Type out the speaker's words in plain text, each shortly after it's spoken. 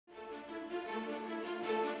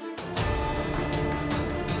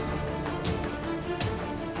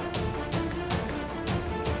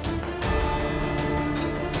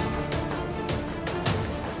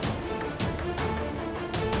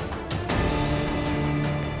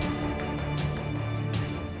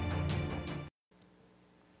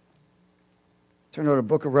Turn to the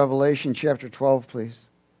book of Revelation, chapter 12, please.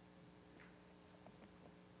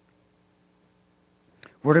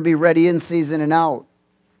 We're to be ready in season and out.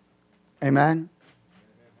 Amen?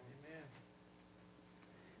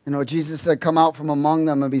 You know, Jesus said, come out from among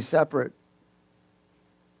them and be separate.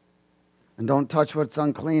 And don't touch what's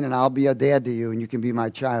unclean, and I'll be a dad to you, and you can be my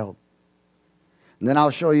child. And then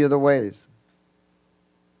I'll show you the ways.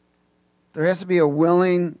 There has to be a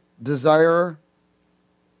willing desire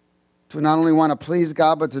to not only want to please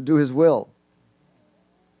God, but to do His will.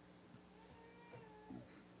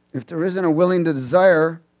 If there isn't a willing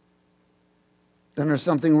desire, then there's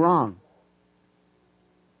something wrong.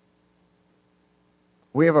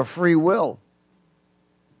 We have a free will.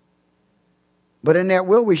 But in that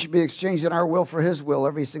will, we should be exchanging our will for His will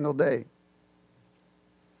every single day.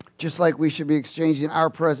 Just like we should be exchanging our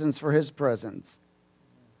presence for His presence.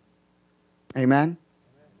 Amen?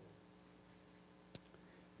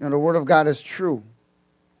 You know, the Word of God is true.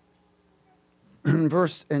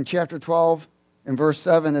 In chapter 12, in verse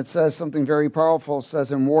 7, it says something very powerful. It says,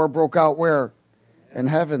 and war broke out where? In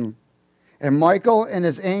heaven. And Michael and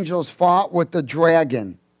his angels fought with the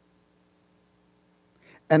dragon.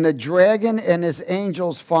 And the dragon and his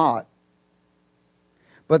angels fought.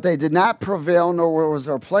 But they did not prevail, nor was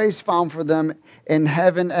there a place found for them in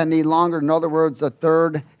heaven any longer. In other words, the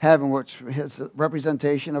third heaven, which is a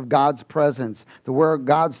representation of God's presence, where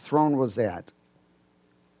God's throne was at.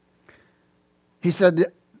 He said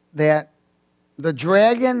that the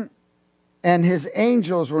dragon and his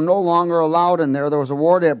angels were no longer allowed in there. There was a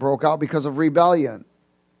war that broke out because of rebellion.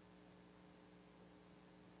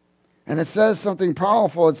 And it says something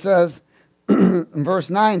powerful. It says, in verse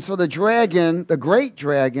 9, so the dragon, the great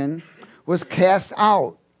dragon, was cast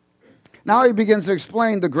out. Now he begins to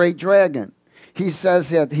explain the great dragon. He says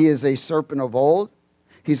that he is a serpent of old.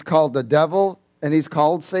 He's called the devil, and he's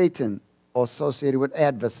called Satan, associated with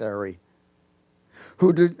adversary.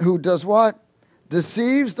 Who does what?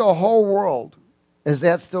 Deceives the whole world. Is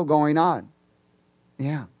that still going on?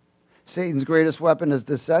 Yeah. Satan's greatest weapon is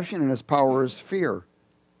deception, and his power is fear.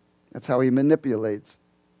 That's how he manipulates.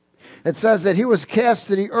 It says that he was cast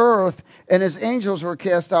to the earth, and his angels were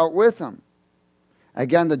cast out with him.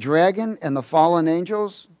 Again, the dragon and the fallen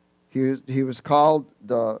angels, he was called,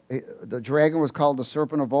 the dragon was called the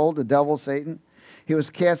serpent of old, the devil, Satan. He was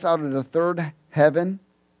cast out of the third heaven,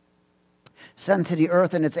 sent to the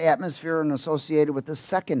earth and its atmosphere, and associated with the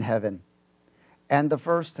second heaven and the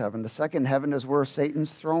first heaven. The second heaven is where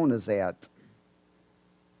Satan's throne is at.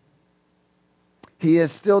 He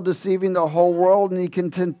is still deceiving the whole world, and he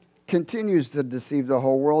continues to deceive the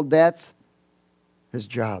whole world. That's his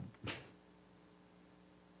job.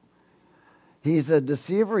 He's a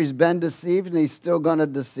deceiver. He's been deceived, and he's still going to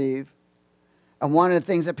deceive. And one of the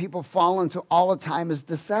things that people fall into all the time is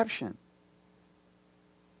deception.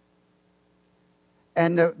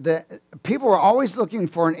 And the people are always looking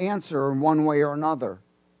for an answer in one way or another.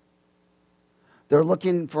 They're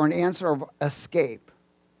looking for an answer of escape.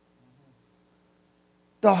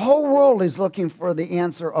 The whole world is looking for the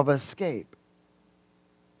answer of escape.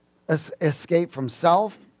 Escape from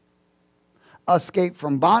self, escape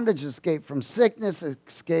from bondage, escape from sickness,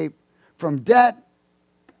 escape from debt,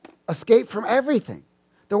 escape from everything.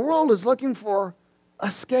 The world is looking for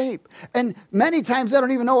escape. And many times they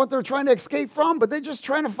don't even know what they're trying to escape from, but they're just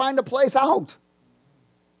trying to find a place out.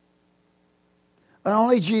 And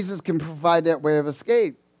only Jesus can provide that way of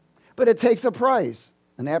escape. But it takes a price.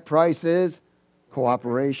 And that price is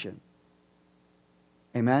cooperation.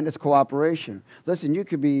 Amen? It's cooperation. Listen, you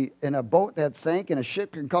could be in a boat that sank and a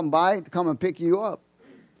ship can come by to come and pick you up.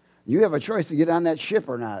 You have a choice to get on that ship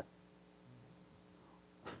or not.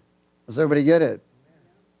 Does everybody get it?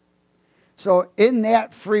 So in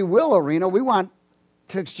that free will arena, we want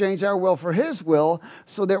to exchange our will for His will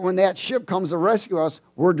so that when that ship comes to rescue us,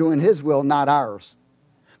 we're doing His will, not ours.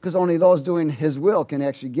 Because only those doing His will can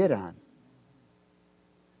actually get on.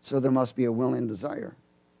 So there must be a willing desire.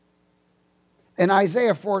 In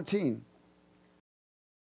Isaiah 14,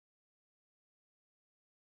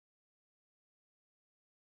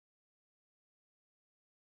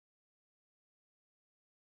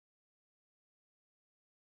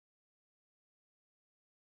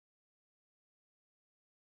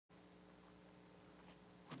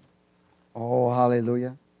 oh,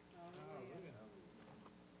 hallelujah.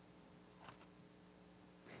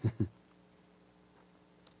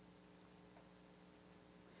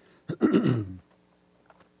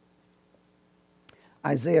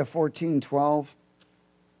 Isaiah 14:12.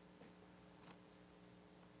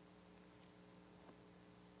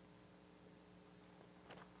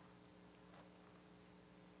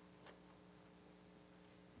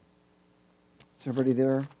 Is everybody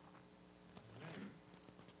there?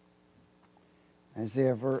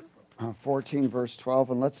 Isaiah 14, verse 12,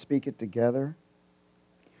 and let's speak it together.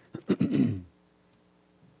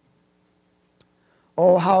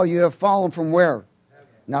 Oh, how you have fallen from where? Heaven.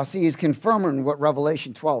 Now see, he's confirming what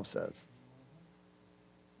Revelation 12 says.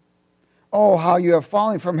 Oh, how you have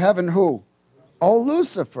fallen from heaven, who? Oh,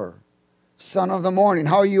 Lucifer, son of the morning,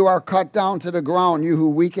 how you are cut down to the ground, you who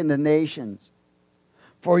weaken the nations.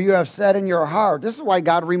 For you have said in your heart, this is why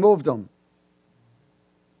God removed him.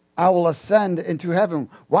 I will ascend into heaven.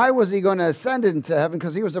 Why was he going to ascend into heaven?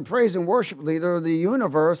 Because he was a praise and worship leader of the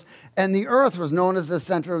universe, and the earth was known as the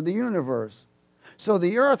center of the universe. So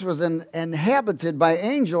the earth was inhabited by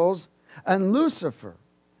angels and Lucifer,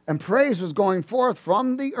 and praise was going forth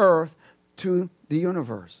from the earth to the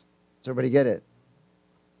universe. Does everybody get it?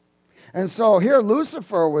 And so here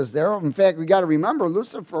Lucifer was there. In fact, we got to remember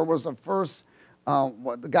Lucifer was the first,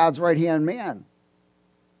 God's right-hand man,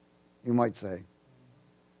 you might say.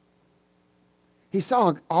 He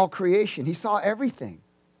saw all creation. He saw everything.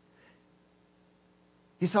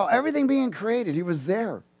 He saw everything being created. He was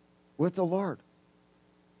there with the Lord.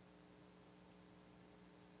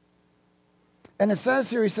 And it says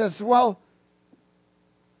here, he says, well,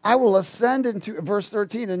 I will ascend into, verse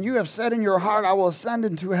 13, and you have said in your heart, I will ascend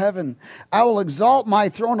into heaven. I will exalt my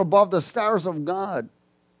throne above the stars of God.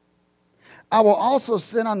 I will also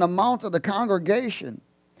sit on the mount of the congregation,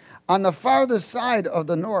 on the farthest side of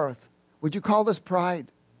the north. Would you call this pride?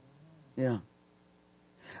 Yeah.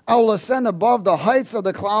 I will ascend above the heights of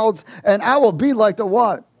the clouds, and I will be like the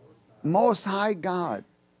what? Most High God.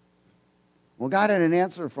 Well, God had an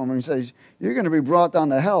answer from him. He says, you're going to be brought down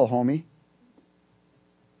to hell, homie.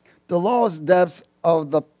 The lowest depths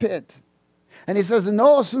of the pit. And he says, and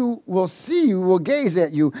those who will see you will gaze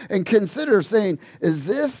at you and consider saying, is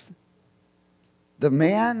this the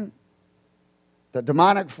man, the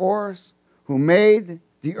demonic force, who made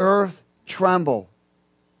the earth tremble,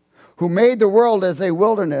 who made the world as a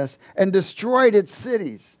wilderness and destroyed its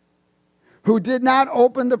cities, who did not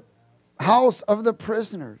open the house of the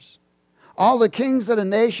prisoners? All the kings of the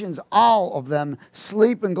nations, all of them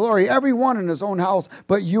sleep in glory, every one in his own house,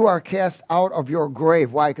 but you are cast out of your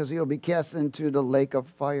grave. Why? Because you'll be cast into the lake of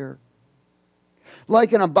fire.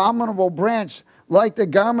 Like an abominable branch, like the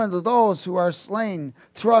garment of those who are slain,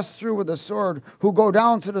 thrust through with a sword, who go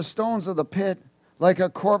down to the stones of the pit, like a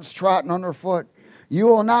corpse trodden underfoot. You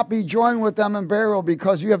will not be joined with them in burial,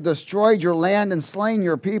 because you have destroyed your land and slain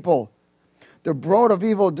your people. The brood of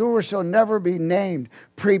evildoers shall never be named.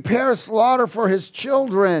 Prepare slaughter for his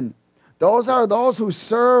children. Those are those who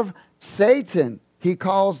serve Satan. He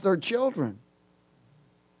calls their children.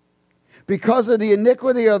 Because of the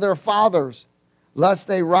iniquity of their fathers, lest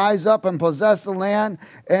they rise up and possess the land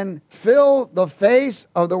and fill the face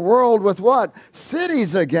of the world with what?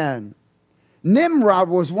 Cities again. Nimrod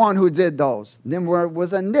was one who did those. Nimrod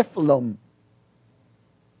was a Nephilim.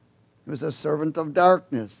 He was a servant of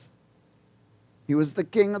darkness. He was the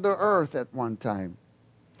king of the earth at one time.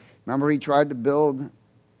 Remember, he tried to build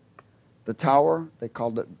the tower. They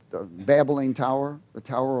called it the Babbling Tower, the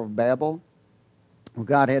Tower of Babel. Well,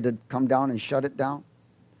 God had to come down and shut it down.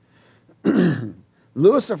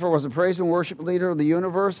 Lucifer was a praise and worship leader of the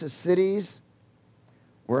universe. His cities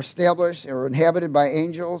were established or inhabited by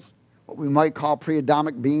angels, what we might call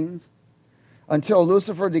pre-Adamic beings, until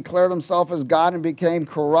Lucifer declared himself as God and became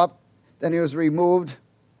corrupt. Then he was removed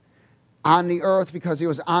on the earth, because he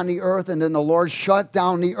was on the earth, and then the Lord shut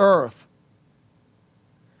down the earth.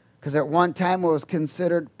 Because at one time it was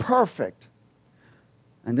considered perfect.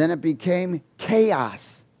 And then it became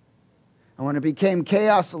chaos. And when it became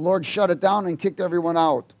chaos, the Lord shut it down and kicked everyone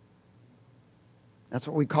out. That's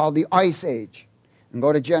what we call the Ice Age. And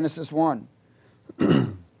go to Genesis 1.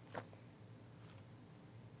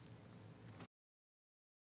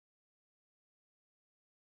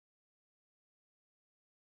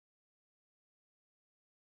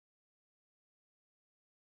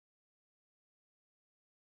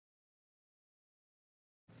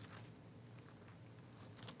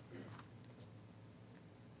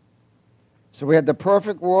 So we had the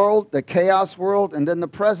perfect world, the chaos world, and then the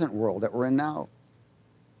present world that we're in now.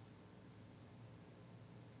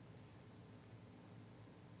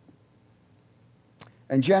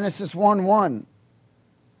 In Genesis 1:1,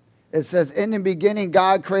 it says, in the beginning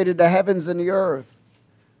God created the heavens and the earth.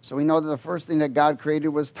 So we know that the first thing that God created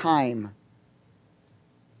was time.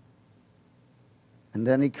 And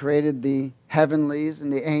then he created the heavenlies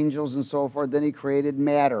and the angels and so forth. Then he created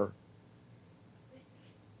matter.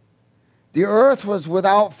 The earth was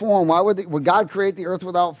without form. Why would God create the earth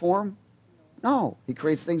without form? No, he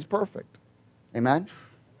creates things perfect. Amen?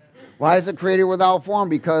 Why is it created without form?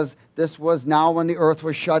 Because this was now when the earth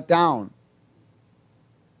was shut down.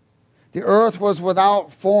 The earth was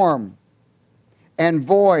without form and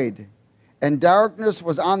void, and darkness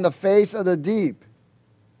was on the face of the deep.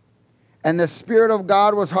 And the Spirit of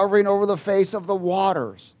God was hovering over the face of the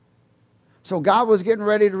waters. So God was getting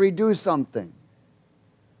ready to redo something.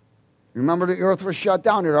 Remember, the earth was shut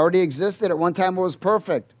down. It already existed. At one time it was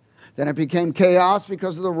perfect. Then it became chaos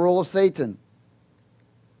because of the rule of Satan.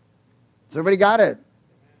 So everybody got it?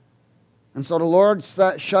 And so the Lord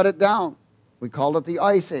shut it down. We called it the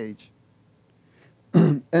Ice Age.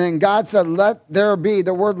 And then God said, let there be.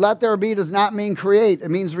 The word let there be does not mean create. It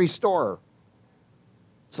means restore.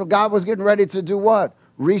 So God was getting ready to do what?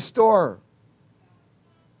 Restore.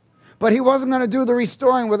 But he wasn't going to do the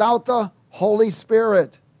restoring without the Holy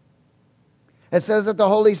Spirit. It says that the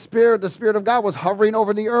Holy Spirit, the Spirit of God, was hovering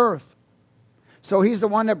over the earth. So he's the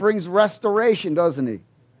one that brings restoration, doesn't he?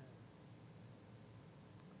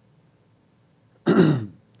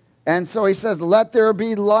 And so he says, let there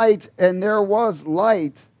be light, and there was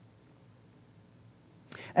light.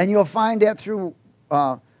 And you'll find that through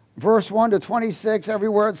verse 1 to 26,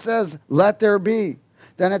 everywhere it says, let there be.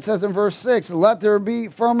 Then it says in verse 6, let there be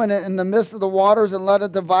firmament in the midst of the waters, and let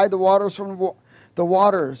it divide the waters from the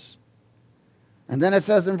waters. And then it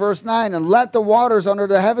says in verse 9, and let the waters under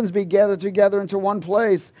the heavens be gathered together into one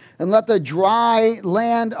place, and let the dry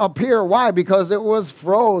land appear. Why? Because it was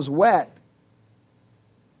froze, wet.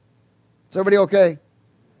 Is everybody okay?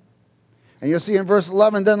 And you'll see in verse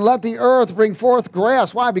 11, then let the earth bring forth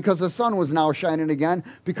grass. Why? Because the sun was now shining again.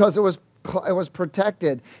 Because it was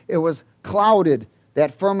protected. It was clouded.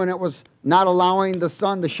 That firmament was not allowing the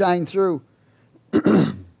sun to shine through.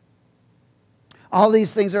 All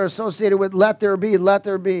these things are associated with let there be, let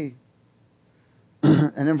there be.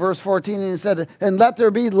 And in verse 14, he said, and let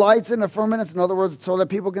there be lights in the firmaments. In other words, so that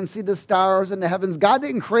people can see the stars in the heavens. God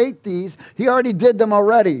didn't create these. He already did them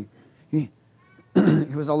already.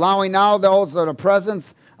 He was allowing now those that are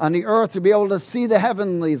presence on the earth to be able to see the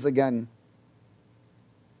heavenlies again.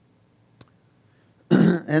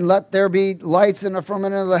 And let there be lights in the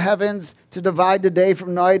firmament of the heavens to divide the day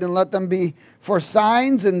from night, and let them be for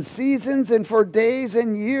signs and seasons and for days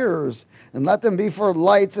and years. And let them be for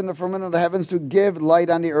lights in the firmament of the heavens to give light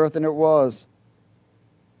on the earth, and it was.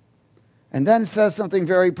 And then it says something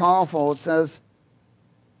very powerful. It says,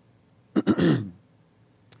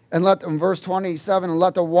 and let, in verse 27, and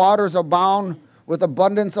let the waters abound with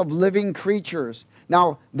abundance of living creatures.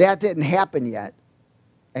 Now, that didn't happen yet.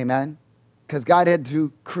 Amen? Because God had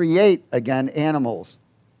to create, again, animals.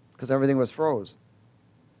 Because everything was froze.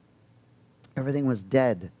 Everything was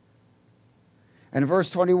dead. And in verse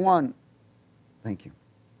 21, thank you.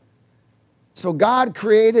 So God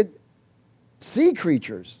created sea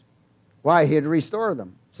creatures. Why? He had to restore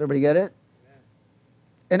them. Does everybody get it?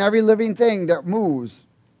 And every living thing that moves.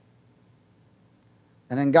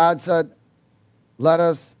 And then God said, let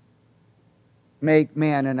us make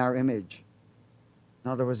man in our image.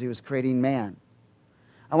 In other words, he was creating man.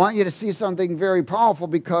 I want you to see something very powerful,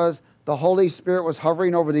 because the Holy Spirit was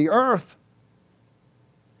hovering over the earth.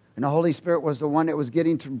 And the Holy Spirit was the one that was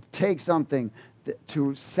getting to take something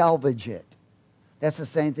to salvage it. That's the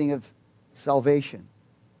same thing of salvation.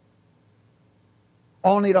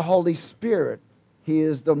 Only the Holy Spirit, he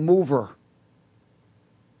is the mover.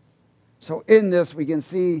 So in this, we can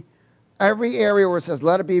see every area where it says,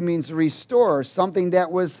 let it be, means to restore something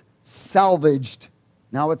that was salvaged.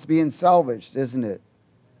 Now it's being salvaged, isn't it?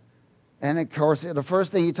 And of course, the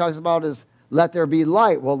first thing he talks about is, let there be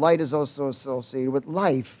light. Well, light is also associated with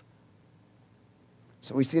life.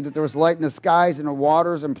 So we see that there was light in the skies and the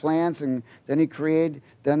waters and plants, and then he created,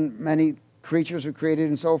 then many creatures were created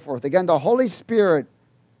and so forth. Again, the Holy Spirit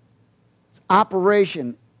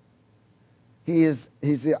operation, he's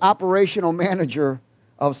the operational manager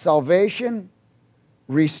of salvation,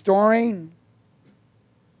 restoring,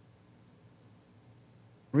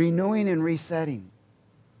 renewing, and resetting.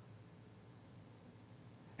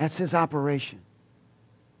 That's his operation.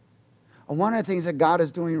 And one of the things that God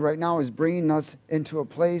is doing right now is bringing us into a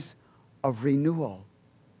place of renewal.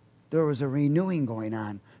 There was a renewing going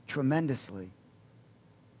on tremendously.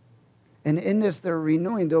 And in this, they're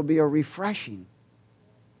renewing, there'll be a refreshing.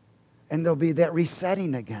 And there'll be that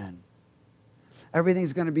resetting again.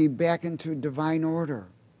 Everything's going to be back into divine order.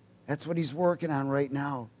 That's what he's working on right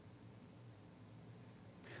now.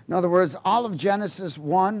 In other words, all of Genesis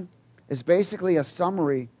 1 is basically a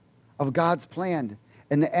summary of God's plan.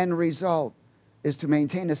 And the end result is to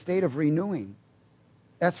maintain a state of renewing.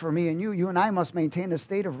 That's for me and you. You and I must maintain a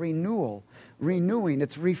state of renewal. Renewing,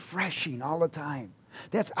 it's refreshing all the time.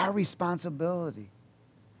 That's our responsibility.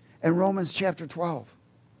 In Romans chapter 12.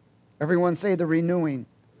 Everyone say the renewing.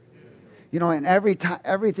 You know, in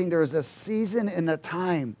everything there is a season and a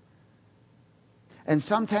time. And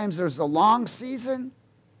sometimes there's a long season,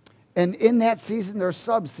 and in that season there's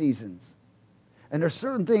sub-seasons. And there's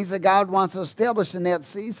certain things that God wants to establish in that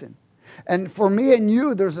season. And for me and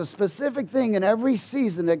you, there's a specific thing in every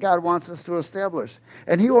season that God wants us to establish.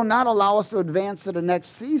 And He will not allow us to advance to the next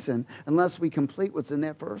season unless we complete what's in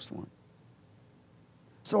that first one.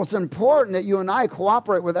 So it's important that you and I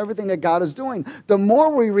cooperate with everything that God is doing. The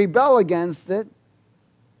more we rebel against it,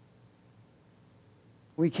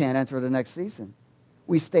 we can't enter the next season.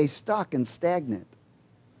 We stay stuck and stagnant.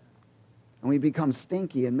 And we become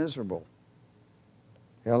stinky and miserable.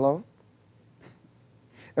 Hello?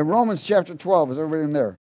 In Romans chapter 12, is everybody in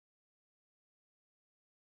there?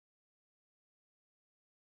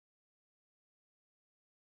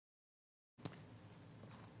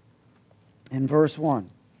 In verse 1.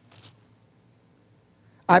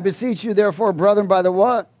 I beseech you, therefore, brethren, by the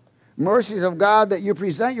what? Mercies of God, that you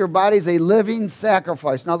present your bodies a living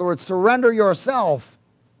sacrifice. In other words, surrender yourself.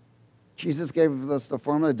 Jesus gave us the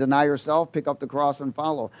formula, deny yourself, pick up the cross and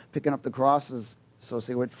follow. Picking up the cross is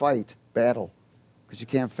associated with fight, battle, because you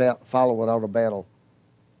can't follow without a battle.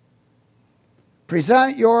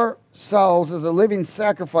 Present yourselves as a living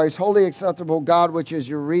sacrifice, wholly acceptable God, which is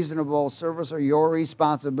your reasonable service or your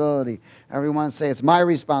responsibility. Everyone say, it's my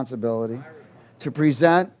responsibility to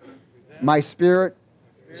present my spirit,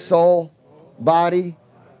 soul, body,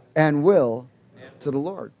 and will to the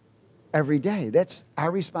Lord every day. That's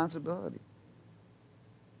our responsibility.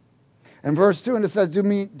 And verse 2, and it says,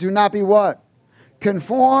 do not be what?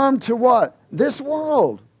 Conformed to what? This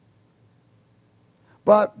world.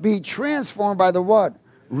 But be transformed by the what?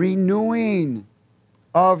 Renewing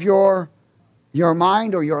of your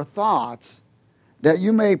mind or your thoughts, that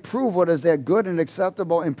you may prove what is that good and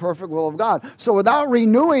acceptable and perfect will of God. So without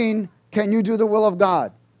renewing, can you do the will of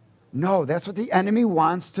God? No, that's what the enemy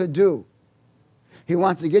wants to do. He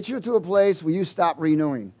wants to get you to a place where you stop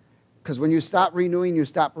renewing. Because when you stop renewing, you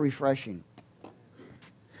stop refreshing.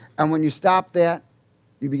 And when you stop that,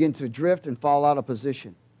 you begin to drift and fall out of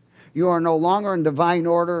position. You are no longer in divine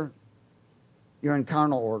order. You're in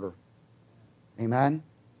carnal order. Amen?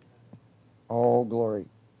 Oh, glory.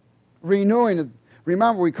 Renewing is,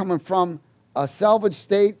 remember, we're coming from a salvaged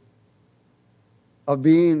state of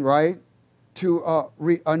being, right, to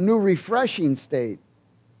a new refreshing state.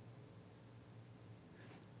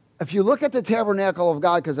 If you look at the tabernacle of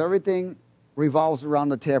God, because everything revolves around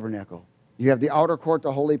the tabernacle. You have the outer court,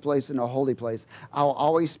 the holy place, and the holy place. I'll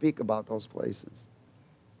always speak about those places.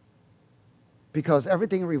 Because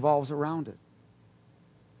everything revolves around it.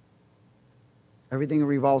 Everything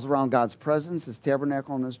revolves around God's presence, His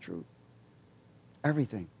tabernacle, and His truth.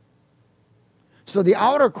 Everything. So the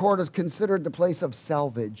outer court is considered the place of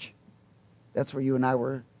salvage. That's where you and I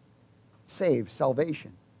were saved,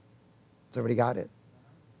 salvation. Has everybody got it?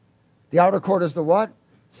 The outer court is the what?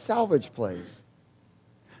 Salvage place.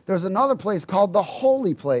 There's another place called the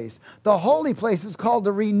holy place. The holy place is called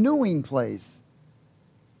the renewing place.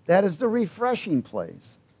 That is the refreshing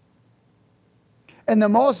place. And the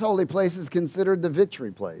most holy place is considered the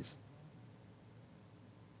victory place.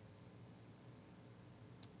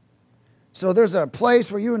 So there's a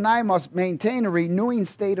place where you and I must maintain a renewing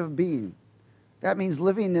state of being. That means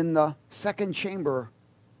living in the second chamber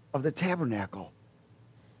of the tabernacle.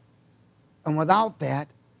 And without that,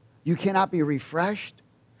 you cannot be refreshed.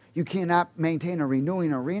 You cannot maintain a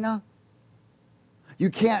renewing arena. You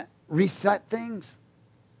can't reset things.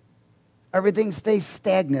 Everything stays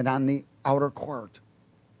stagnant on the outer court.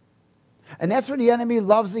 And that's where the enemy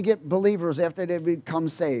loves to get believers after they become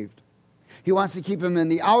saved. He wants to keep them in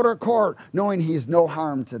the outer court, knowing he's no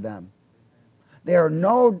harm to them. They're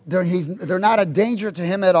not a danger to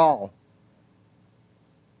him at all.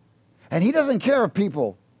 And he doesn't care if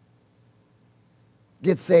people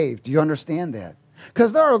get saved. Do you understand that?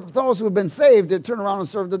 Because there are those who have been saved that turn around and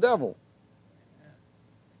serve the devil.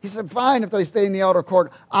 He said, fine, if they stay in the outer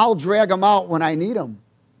court, I'll drag them out when I need them.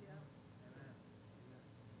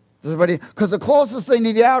 Because the closest thing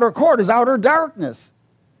to the outer court is outer darkness.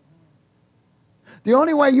 The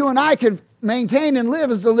only way you and I can maintain and live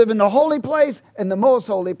is to live in the holy place and the most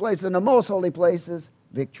holy place. And the most holy place is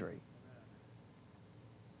victory.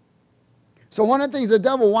 So one of the things the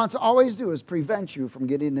devil wants to always do is prevent you from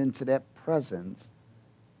getting into that presence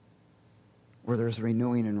where there's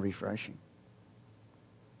renewing and refreshing.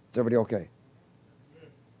 Is everybody okay?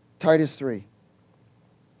 Titus 3.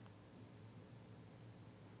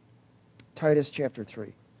 Titus chapter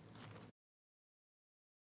 3.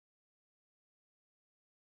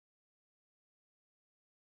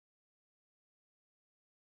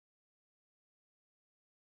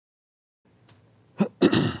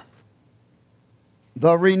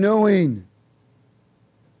 The renewing.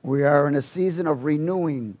 We are in a season of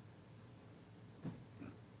renewing.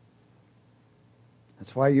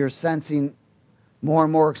 That's why you're sensing more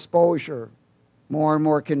and more exposure, more and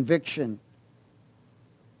more conviction.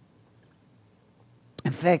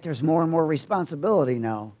 In fact, there's more and more responsibility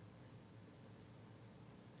now.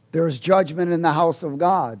 There's judgment in the house of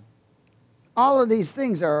God. All of these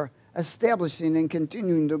things are establishing and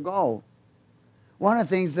continuing to go. One of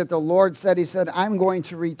the things that the Lord said, He said, I'm going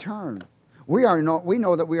to return. We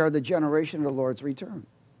know that we are the generation of the Lord's return.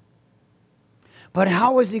 But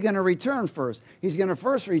how is He going to return first? He's going to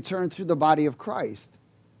first return through the body of Christ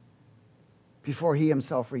before He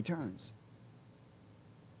Himself returns.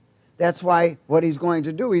 That's why what He's going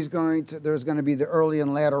to do, there's going to be the early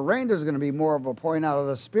and latter rain. There's going to be more of a pouring out of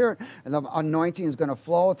the Spirit. And the anointing is going to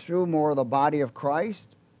flow through more of the body of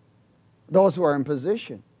Christ. Those who are in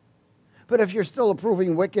position. But if you're still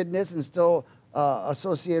approving wickedness and still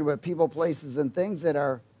associated with people, places, and things that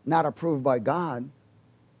are not approved by God,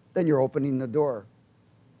 then you're opening the door.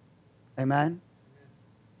 Amen?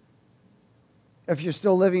 If you're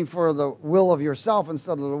still living for the will of yourself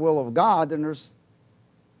instead of the will of God, then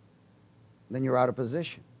you're out of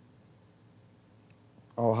position.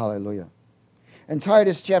 Oh, hallelujah. In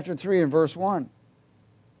Titus chapter 3 and verse 1,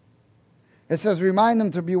 it says, remind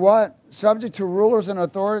them to be what? Subject to rulers and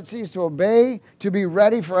authorities, to obey, to be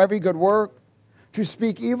ready for every good work, to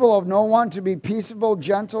speak evil of no one, to be peaceable,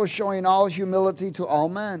 gentle, showing all humility to all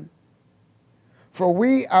men. For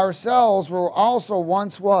we ourselves were also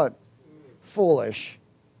once what? Foolish.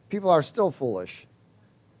 People are still foolish.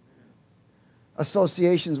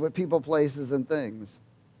 Associations with people, places, and things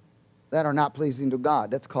that are not pleasing to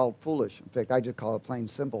God. That's called foolish. In fact, I just call it plain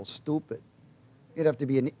simple, stupid. You'd have to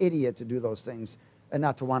be an idiot to do those things and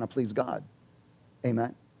not to want to please God.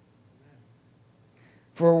 Amen.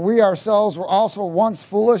 For we ourselves were also once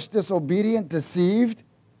foolish, disobedient, deceived,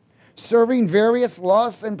 serving various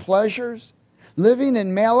lusts and pleasures, living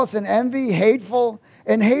in malice and envy, hateful,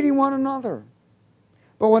 and hating one another.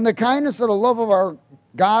 But when the kindness of the love of our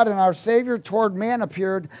God and our Savior toward man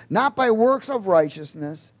appeared, not by works of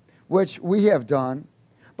righteousness, which we have done,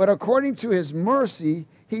 but according to His mercy,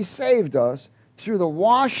 He saved us through the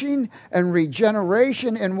washing and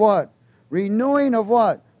regeneration and what? Renewing of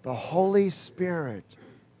what? The Holy Spirit,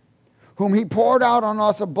 whom He poured out on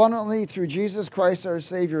us abundantly through Jesus Christ our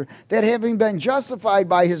Savior, that having been justified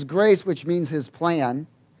by His grace, which means His plan,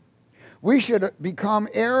 we should become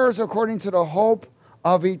heirs according to the hope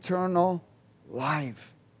of eternal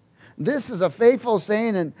life. This is a faithful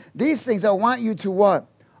saying, and these things I want you to what?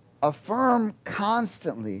 Affirm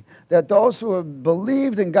constantly, that those who have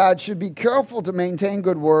believed in God should be careful to maintain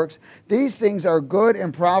good works. These things are good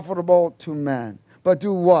and profitable to men. But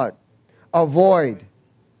do what? Avoid.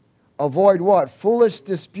 Avoid what? Foolish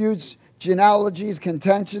disputes, genealogies,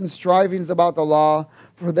 contentions, strivings about the law,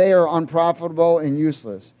 for they are unprofitable and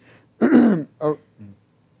useless.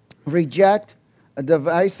 Reject a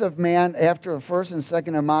divisive man after a first and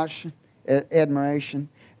second admiration,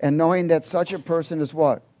 and knowing that such a person is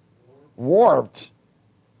what? Warped.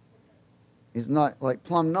 He's not like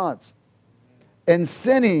plumb nuts. And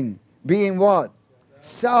sinning, being what?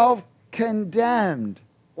 Self-condemned.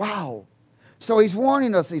 Wow. So He's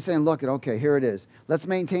warning us. He's saying, look, okay, here it is. Let's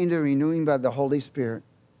maintain the renewing by the Holy Spirit.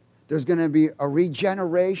 There's going to be a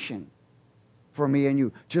regeneration for me and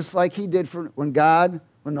you. Just like He did for when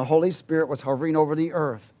the Holy Spirit was hovering over the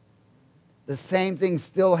earth. The same thing's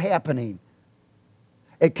still happening.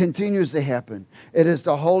 It continues to happen. It is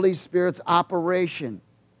the Holy Spirit's operation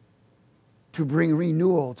to bring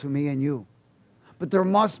renewal to me and you. But there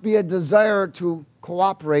must be a desire to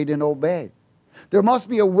cooperate and obey. There must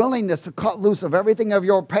be a willingness to cut loose of everything of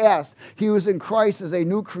your past. He who is in Christ is a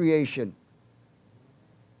new creation.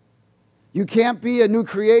 You can't be a new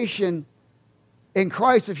creation in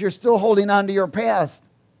Christ if you're still holding on to your past.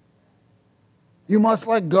 You must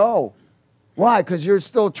let go. Why? Because you're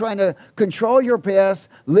still trying to control your past,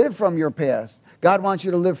 live from your past. God wants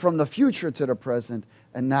you to live from the future to the present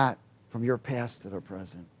and not from your past to the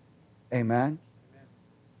present. Amen?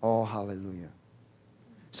 Oh, hallelujah.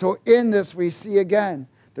 So in this we see again,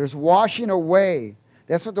 there's washing away.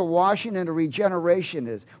 That's what the washing and the regeneration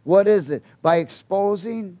is. What is it? By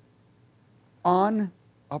exposing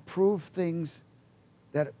unapproved things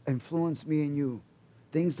that influence me and you.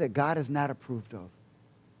 Things that God is not approved of.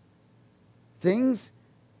 Things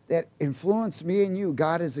that influence me and you,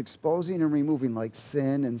 God is exposing and removing, like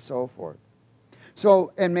sin and so forth.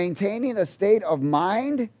 So, in maintaining a state of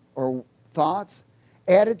mind or thoughts,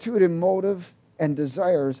 attitude and motive and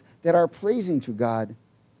desires that are pleasing to God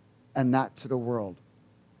and not to the world.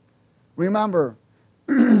 Remember,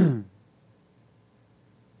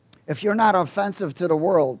 If you're not offensive to the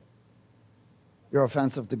world, you're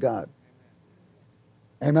offensive to God.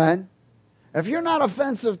 Amen? If you're not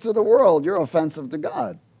offensive to the world, you're offensive to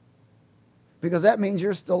God. Because that means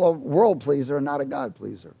you're still a world pleaser and not a God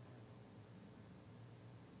pleaser.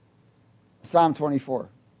 Psalm 24.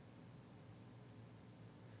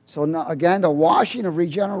 So now, again, the washing of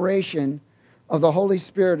regeneration of the Holy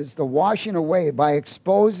Spirit is the washing away by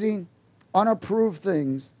exposing unapproved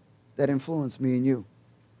things that influence me and you.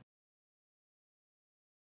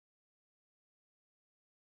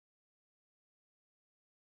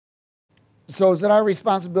 So is it our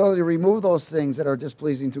responsibility to remove those things that are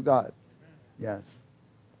displeasing to God? Yes.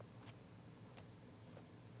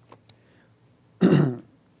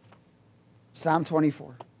 Psalm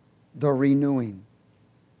 24, the renewing.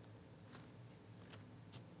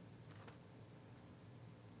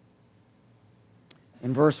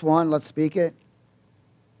 In verse 1, let's speak it.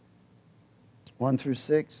 1 through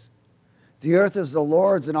 6. The earth is the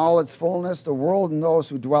Lord's and all its fullness, the world and those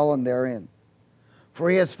who dwell in therein. For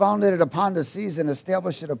he has founded it upon the seas and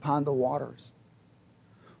established it upon the waters.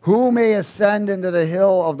 Who may ascend into the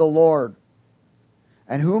hill of the Lord?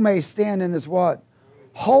 And who may stand in his what?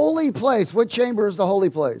 Holy place. What chamber is the holy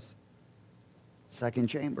place? Second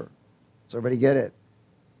chamber. Does everybody get it?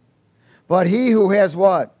 But he who has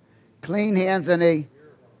what? Clean hands and a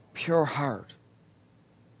pure heart.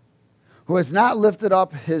 Who has not lifted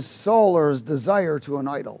up his soul or his desire to an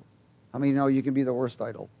idol. How many know you can be the worst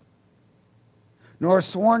idol? Nor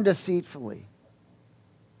sworn deceitfully.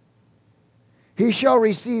 He shall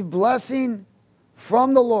receive blessing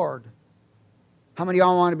from the Lord. How many of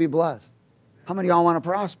y'all want to be blessed? How many of y'all want to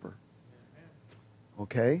prosper?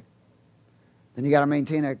 Okay. Then you got to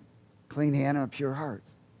maintain a clean hand and a pure heart.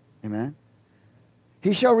 Amen.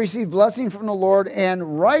 He shall receive blessing from the Lord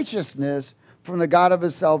and righteousness from the God of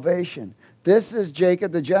his salvation. This is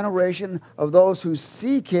Jacob, the generation of those who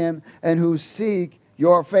seek him and who seek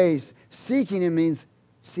your face. Seeking him means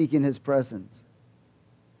seeking his presence.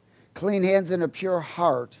 Clean hands and a pure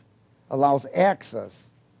heart allows access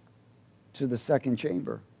to the second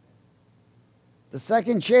chamber. The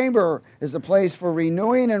second chamber is a place for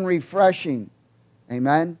renewing and refreshing.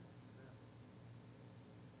 Amen?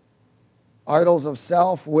 Idols of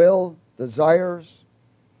self, will, desires,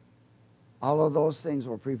 all of those things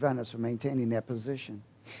will prevent us from maintaining that position.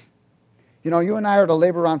 You know, you and I are to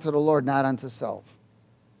labor unto the Lord, not unto self.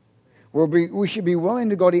 We should be willing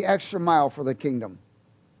to go the extra mile for the kingdom.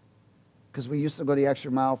 Because we used to go the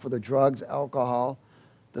extra mile for the drugs, alcohol,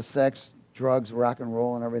 the sex, drugs, rock and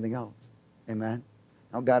roll, and everything else. Amen?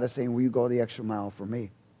 Now God is saying, will you go the extra mile for me?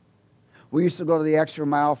 We used to go to the extra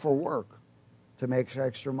mile for work to make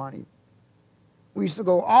extra money. We used to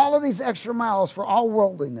go all of these extra miles for all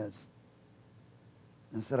worldliness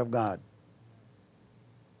instead of God.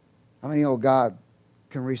 How many know God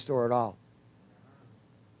can restore it all?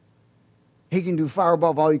 He can do far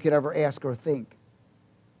above all you could ever ask or think.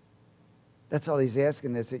 That's all he's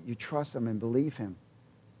asking, is that you trust him and believe him.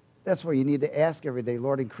 That's what you need to ask every day.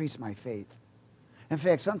 Lord, increase my faith. In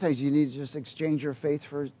fact, sometimes you need to just exchange your faith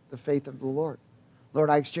for the faith of the Lord. Lord,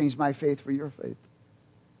 I exchange my faith for your faith.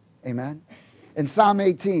 Amen? In Psalm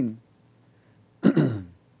 18, the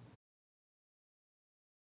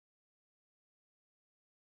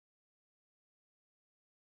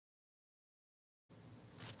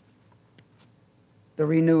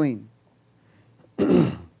renewing.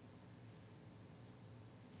 In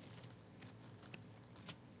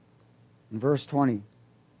verse 20.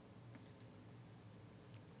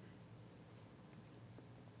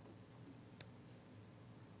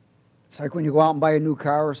 It's like when you go out and buy a new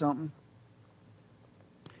car or something.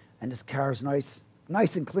 And this car is nice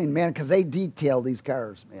and clean, man, because they detail these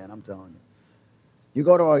cars, man, I'm telling you. You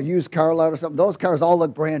go to a used car lot or something, those cars all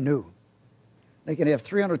look brand new. They can have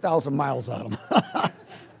 300,000 miles on them.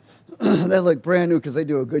 They look brand new because they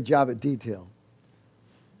do a good job at detail.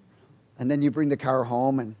 And then you bring the car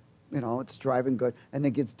home and, you know, it's driving good. And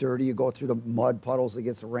it gets dirty. You go through the mud puddles. It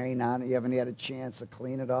gets rain on it. You haven't had a chance to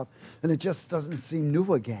clean it up. And it just doesn't seem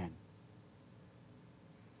new again.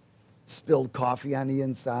 Spilled coffee on the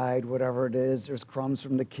inside, whatever it is. There's crumbs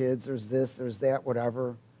from the kids. There's this, there's that,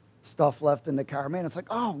 whatever. Stuff left in the car. Man, it's like,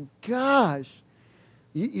 oh, gosh.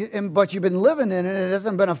 But you've been living in it, and it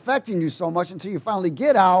hasn't been affecting you so much until you finally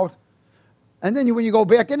get out. And then when you go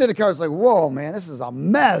back into the car, it's like, whoa, man, this is a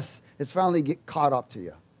mess. It's finally get caught up to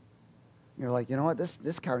you. You're like, you know what?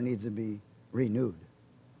 This car needs to be renewed.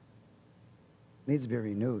 Needs to be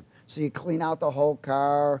renewed. So you clean out the whole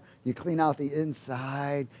car. You clean out the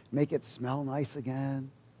inside. Make it smell nice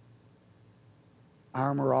again.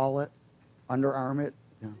 Armor all it. Underarm it.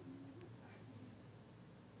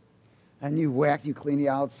 And you clean the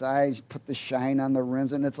outside, you put the shine on the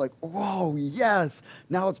rims, and it's like, whoa, yes.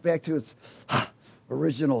 Now it's back to its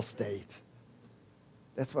original state.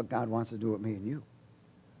 That's what God wants to do with me and you.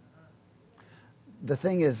 The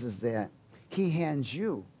thing is that he hands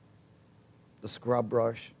you the scrub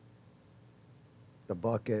brush, the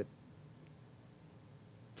bucket.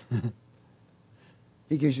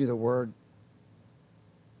 He gives you the word,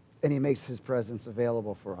 and he makes his presence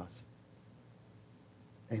available for us.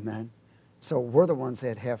 Amen. So we're the ones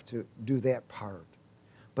that have to do that part.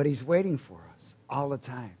 But he's waiting for us all the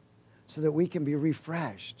time so that we can be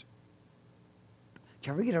refreshed. Did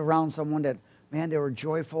you ever get around someone that, man, they were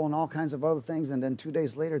joyful and all kinds of other things, and then 2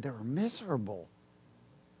 days later they were miserable?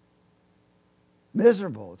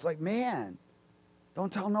 Miserable. It's like, man,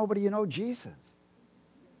 don't tell nobody you know Jesus.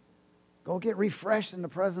 Go get refreshed in the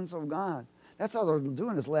presence of God. That's all they're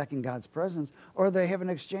doing, is lacking God's presence, or they haven't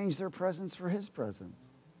exchanged their presence for his presence.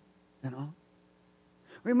 You know?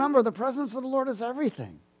 Remember, the presence of the Lord is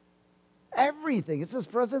everything. Everything. It's his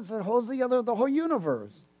presence that holds together the whole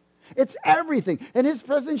universe. It's everything. And his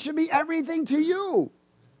presence should be everything to you.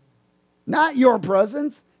 Not your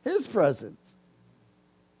presence, his presence.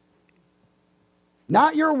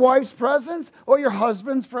 Not your wife's presence or your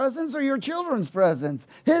husband's presence or your children's presence.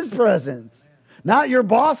 His presence. Not your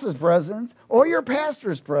boss's presence or your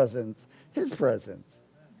pastor's presence. His presence.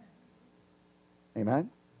 Amen?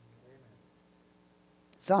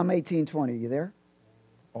 Psalm 18:20, you there?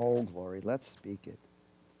 Oh, glory. Let's speak it.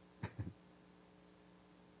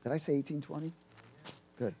 Did I say 18:20?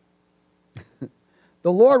 Good.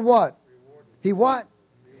 The Lord what? He what?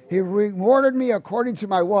 He rewarded me according to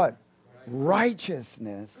my what?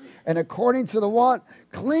 Righteousness. And according to the what?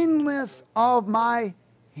 Cleanness of my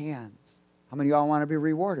hands. How many of y'all want to be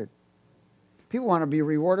rewarded? People want to be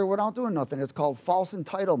rewarded without doing nothing. It's called false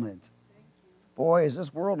entitlement. Boy, is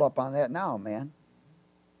this world up on that now, man.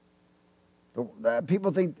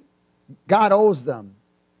 People think God owes them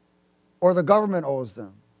or the government owes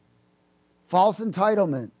them. False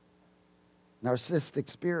entitlement. Narcissistic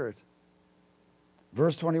spirit.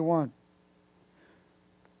 Verse 21.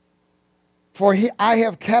 For I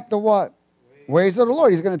have kept the what? Ways of the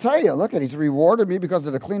Lord. He's going to tell you. Look at, he's rewarded me because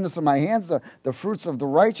of the cleanness of my hands, the fruits of the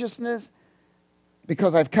righteousness.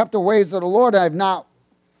 Because I've kept the ways of the Lord,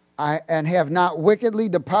 and have not wickedly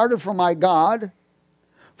departed from my God.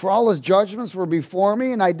 For all his judgments were before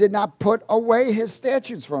me, and I did not put away his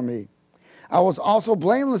statutes from me. I was also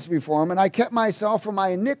blameless before him, and I kept myself from my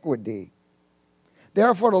iniquity.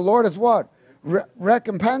 Therefore the Lord has what?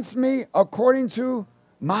 Recompensed me according to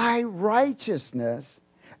my righteousness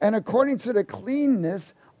and according to the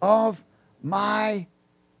cleanness of my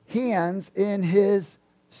hands in his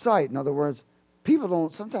sight. In other words,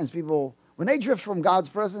 sometimes people, when they drift from God's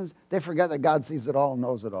presence, they forget that God sees it all and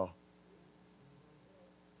knows it all.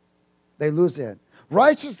 They lose that.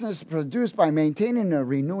 Righteousness is produced by maintaining a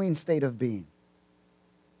renewing state of being.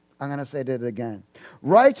 I'm going to say that again.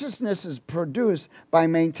 Righteousness is produced by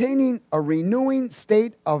maintaining a renewing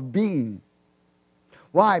state of being.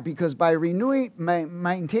 Why? Because by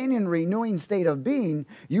maintaining a renewing state of being,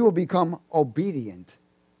 you will become obedient.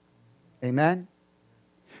 Amen?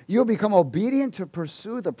 You'll become obedient to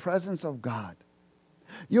pursue the presence of God.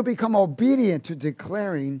 You'll become obedient to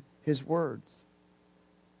declaring his words.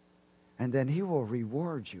 And then he will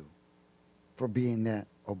reward you for being that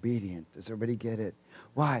obedient. Does everybody get it?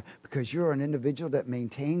 Why? Because you're an individual that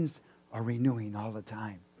maintains a renewing all the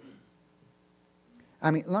time.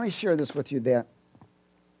 I mean, let me share this with you that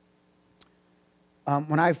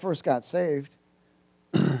when I first got saved,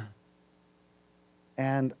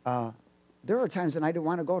 and there were times when I didn't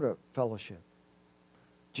want to go to fellowship.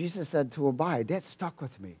 Jesus said to abide. That stuck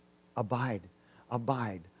with me. Abide,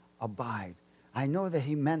 abide, abide. I know that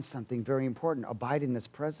he meant something very important. Abide in his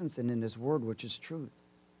presence and in his word, which is truth.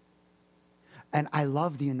 And I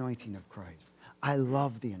love the anointing of Christ. I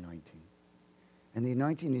love the anointing. And the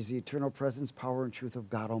anointing is the eternal presence, power, and truth of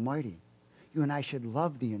God Almighty. You and I should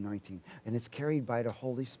love the anointing. And it's carried by the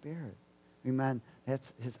Holy Spirit. Amen.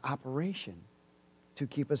 That's his operation to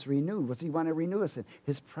keep us renewed. What does he want to renew us in?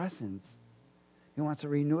 His presence. He wants to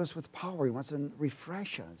renew us with power. He wants to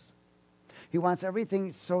refresh us. He wants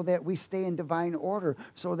everything so that we stay in divine order,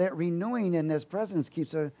 so that renewing in his presence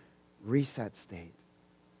keeps a reset state.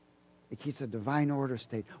 It keeps a divine order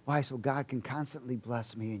state. Why? So God can constantly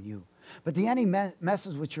bless me and you. But the enemy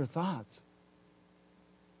messes with your thoughts.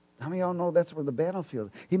 How many of y'all know that's where the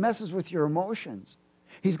battlefield? He messes with your emotions.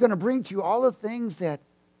 He's going to bring to you all the things that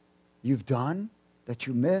you've done, that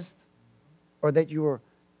you missed, or that you were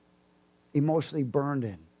emotionally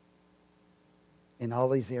burned in all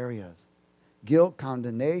these areas. guilt,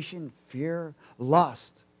 condemnation, fear,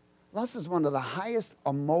 lust. Lust is one of the highest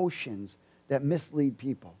emotions that mislead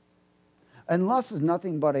people. And lust is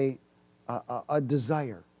nothing but a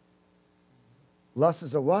desire. Lust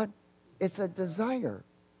is a what? It's a desire.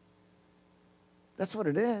 That's what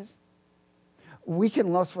it is. We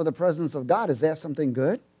can lust for the presence of God. Is that something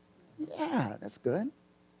good? Yeah, that's good.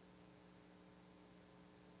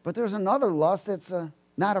 But there's another lust that's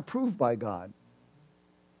not approved by God.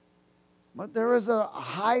 But there is a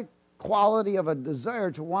high quality of a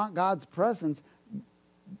desire to want God's presence.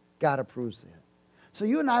 God approves it. So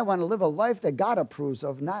you and I want to live a life that God approves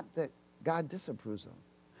of, not that God disapproves of.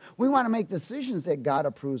 We want to make decisions that God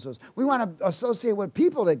approves of. We want to associate with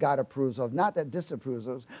people that God approves of, not that disapproves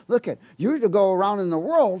of. Look at, you to go around in the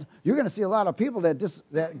world, you're going to see a lot of people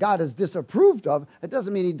that God has disapproved of. It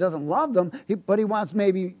doesn't mean he doesn't love them, but he wants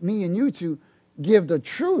maybe me and you to give the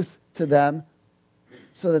truth to them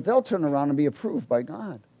so that they'll turn around and be approved by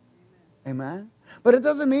God. Amen? But it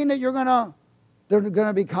doesn't mean that they're going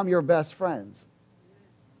to become your best friends.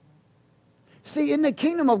 See, in the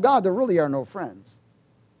kingdom of God, there really are no friends.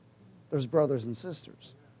 There's brothers and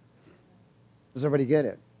sisters. Does everybody get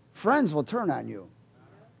it? Friends will turn on you.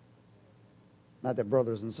 Not that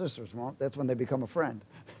brothers and sisters won't. That's when they become a friend.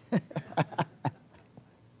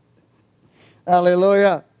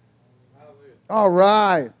 Hallelujah. All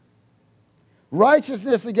right.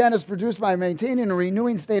 Righteousness, again, is produced by maintaining a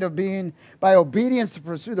renewing state of being by obedience to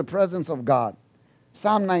pursue the presence of God.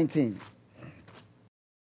 Psalm 19.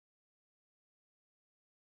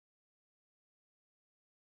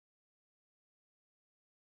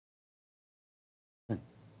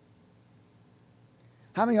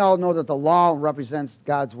 How many of y'all know that the law represents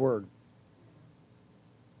God's word?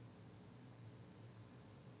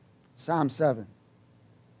 Verse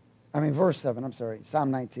 7, I'm sorry.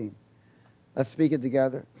 Psalm 19. Let's speak it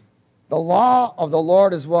together. The law of the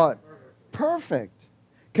Lord is what? Perfect.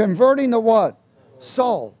 Converting the what?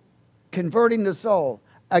 Soul. Converting the soul.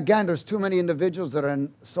 Again, there's too many individuals that are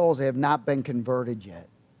in souls that have not been converted yet.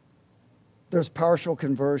 There's partial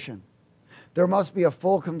conversion. There must be a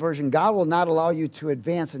full conversion. God will not allow you to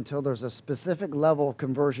advance until there's a specific level of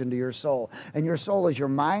conversion to your soul. And your soul is your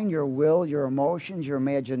mind, your will, your emotions, your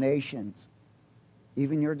imaginations,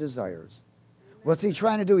 even your desires. What's he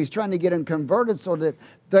trying to do? He's trying to get them converted so that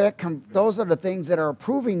those are the things that are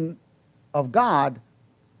approving of God,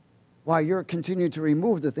 while you're continuing to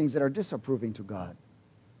remove the things that are disapproving to God.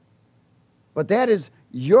 But that is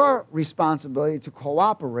your responsibility to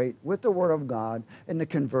cooperate with the Word of God in the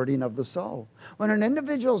converting of the soul. When an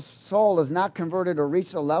individual's soul is not converted or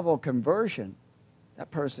reached a level of conversion,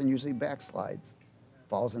 that person usually backslides,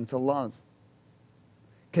 falls into lust,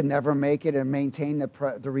 can never make it and maintain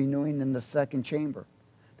the renewing in the second chamber.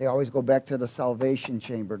 They always go back to the salvation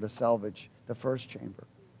chamber, the salvage, the first chamber.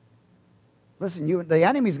 Listen, the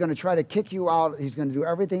enemy's going to try to kick you out. He's going to do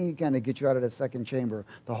everything he can to get you out of the second chamber,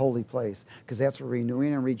 the holy place, because that's where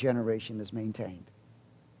renewing and regeneration is maintained.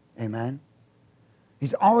 Amen?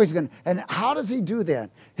 He's always going to. And how does he do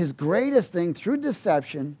that? His greatest thing through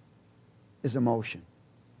deception is emotion.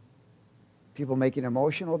 People making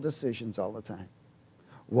emotional decisions all the time.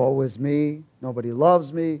 Woe is me. Nobody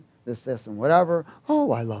loves me. This, and whatever.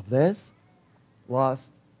 Oh, I love this.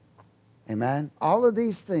 Lust. Amen? All of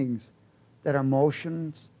these things that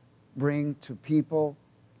emotions bring to people,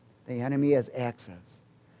 the enemy has access.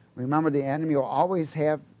 Remember, the enemy will always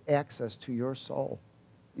have access to your soul,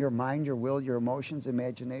 your mind, your will, your emotions,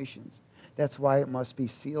 imaginations. That's why it must be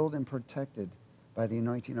sealed and protected by the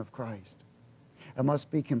anointing of Christ. It must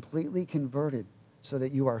be completely converted so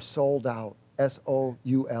that you are sold out,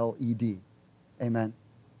 S-O-U-L-E-D. Amen.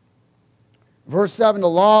 Verse 7, the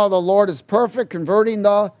law of the Lord is perfect, converting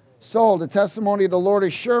the soul. The testimony of the Lord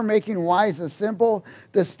is sure, making wise the simple.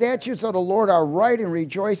 The statutes of the Lord are right and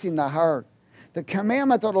rejoicing the heart. The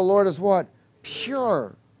commandment of the Lord is what?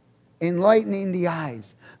 Pure, enlightening the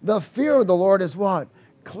eyes. The fear of the Lord is what?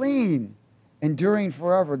 Clean, enduring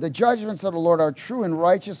forever. The judgments of the Lord are true and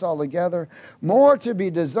righteous altogether. More to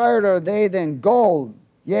be desired are they than gold,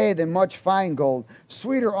 yea, than much fine gold.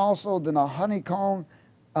 Sweeter also than a honeycomb,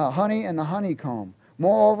 honey and the honeycomb.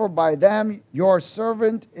 Moreover, by them your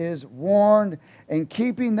servant is warned, and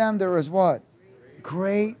keeping them there is what?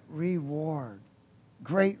 Great reward.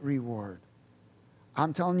 Great reward.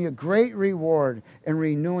 I'm telling you, great reward in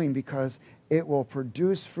renewing, because it will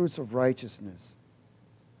produce fruits of righteousness.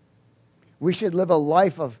 We should live a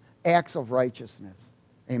life of acts of righteousness.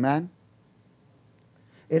 Amen?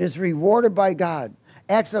 It is rewarded by God.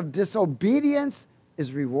 Acts of disobedience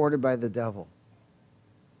is rewarded by the devil.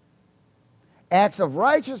 Acts of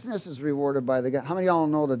righteousness is rewarded by the God. How many of y'all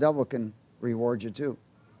know the devil can reward you too.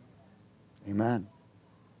 Amen.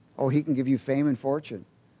 Oh, he can give you fame and fortune.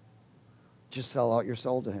 Just sell out your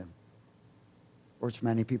soul to him, which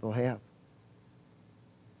many people have.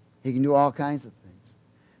 He can do all kinds of things.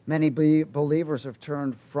 Many believers have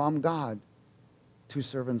turned from God to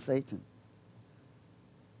serving Satan.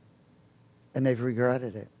 And they've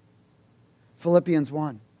regretted it. Philippians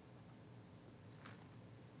 1.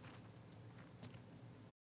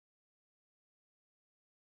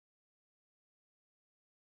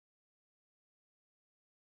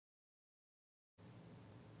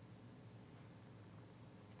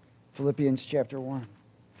 Philippians chapter 1.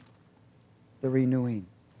 The renewing.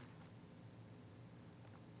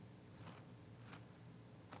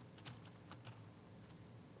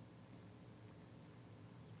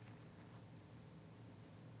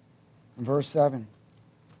 Verse 7.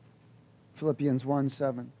 Philippians 1,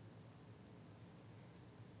 7.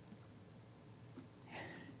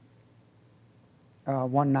 Uh,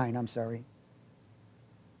 1, 9, I'm sorry.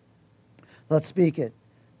 Let's speak it.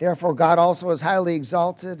 Therefore, God also has highly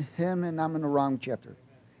exalted him, and I'm in the wrong chapter.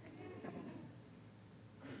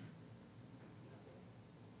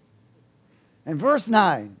 In verse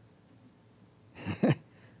 9,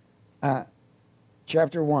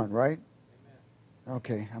 chapter 1, right?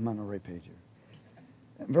 Okay, I'm on the right page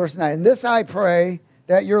here. Verse 9, in this I pray,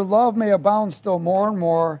 that your love may abound still more and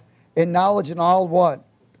more in knowledge and all what?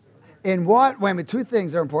 In what? Wait a minute, two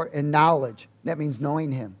things are important. In knowledge. That means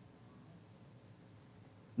knowing him.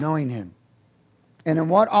 Knowing him. And in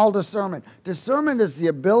what? All discernment. Discernment is the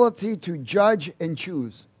ability to judge and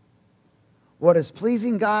choose what is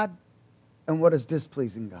pleasing God and what is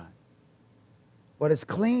displeasing God. What is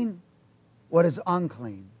clean, what is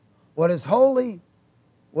unclean. What is holy,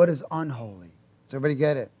 what is unholy. Does everybody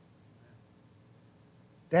get it?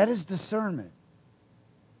 That is discernment.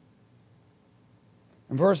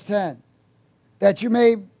 In verse 10, that you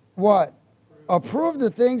may, what? Approve the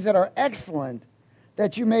things that are excellent,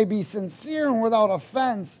 that you may be sincere and without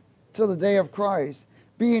offense till the day of Christ,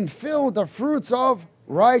 being filled with the fruits of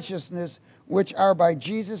righteousness, which are by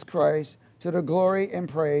Jesus Christ, to the glory and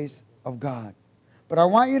praise of God. But I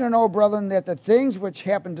want you to know, brethren, that the things which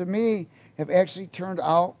happened to me have actually turned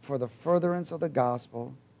out for the furtherance of the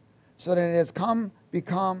gospel, so that it has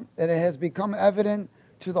become evident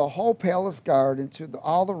to the whole palace guard and to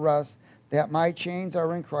all the rest that my chains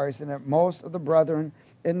are in Christ, and that most of the brethren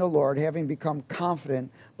in the Lord, having become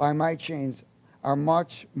confident by my chains, are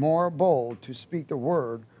much more bold to speak the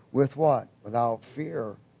word with what? Without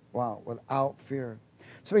fear. Wow, without fear.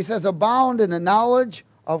 So he says, abound in the knowledge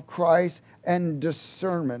of Christ and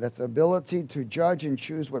discernment. That's ability to judge and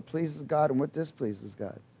choose what pleases God and what displeases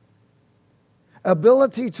God.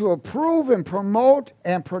 Ability to approve and promote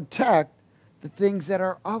and protect the things that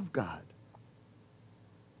are of God.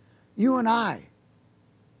 You and I,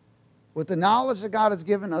 with the knowledge that God has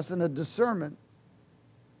given us and the discernment,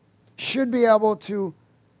 should be able to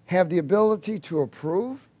have the ability to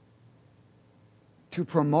approve, to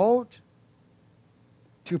promote,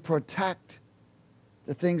 to protect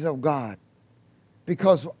the things of God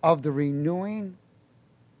because of the renewing,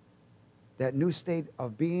 that new state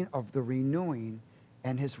of being of the renewing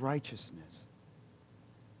and his righteousness.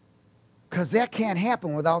 Because that can't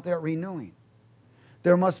happen without that renewing.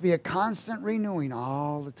 There must be a constant renewing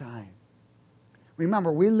all the time.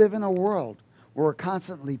 Remember, we live in a world where we're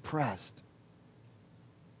constantly pressed.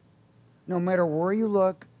 No matter where you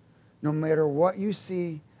look, no matter what you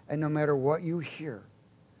see, and no matter what you hear,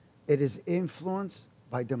 it is influenced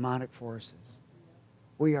by demonic forces.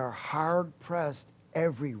 We are hard pressed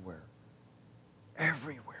everywhere.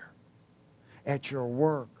 Everywhere. At your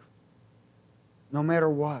work. No matter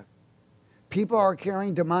what. People are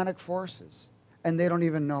carrying demonic forces, and they don't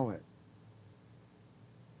even know it.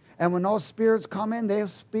 And when those spirits come in, they'll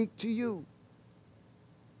speak to you.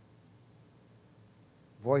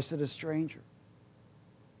 Voice of the stranger.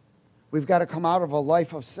 We've got to come out of a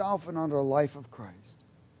life of self and under a life of Christ.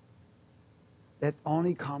 That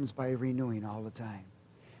only comes by renewing all the time.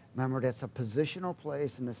 Remember, that's a positional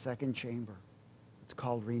place in the second chamber. It's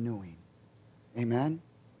called renewing. Amen?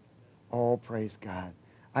 Oh, praise God.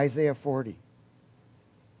 Isaiah 40.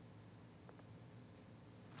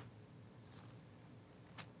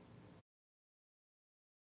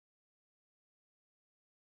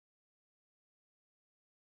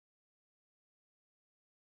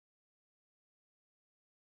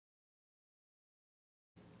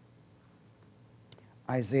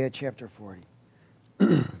 Isaiah chapter 40.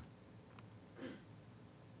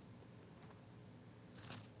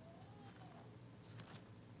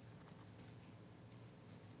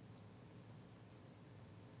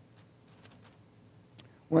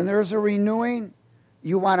 When there's a renewing,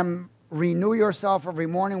 you want to renew yourself every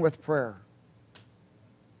morning with prayer.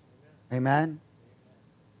 Amen?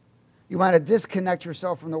 You want to disconnect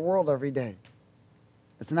yourself from the world every day.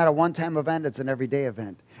 It's not a one-time event, it's an everyday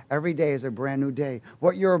event. Every day is a brand new day.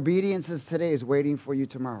 What your obedience is today is waiting for you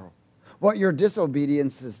tomorrow. What your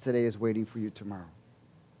disobedience is today is waiting for you tomorrow.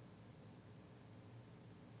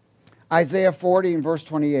 Isaiah 40 and verse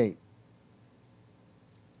 28.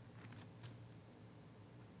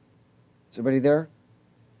 Somebody there?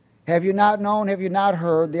 Have you not known, have you not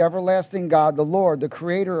heard, the everlasting God, the Lord, the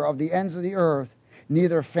creator of the ends of the earth,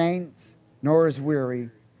 neither faints nor is weary.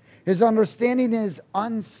 His understanding is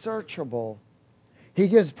unsearchable. He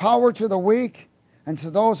gives power to the weak, and to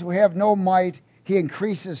those who have no might, he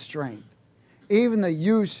increases strength. Even the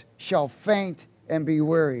youth shall faint and be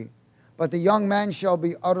weary, but the young men shall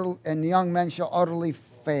be utterly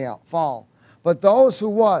fall. But those who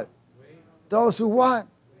what? Those who what?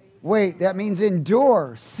 Wait. That means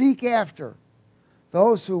endure, seek after.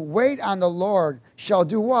 Those who wait on the Lord shall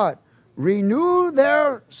do what? Renew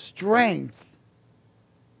their strength.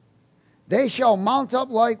 They shall mount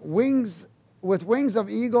up like wings, with wings of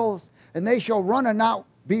eagles, and they shall run and not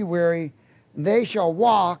be weary. They shall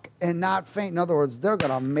walk and not faint. In other words, they're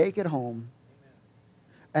going to make it home.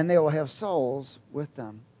 And they will have souls with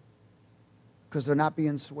them because they're not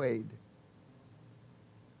being swayed.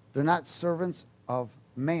 They're not servants of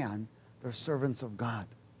man. They're servants of God.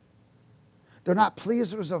 They're not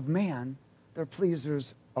pleasers of man. They're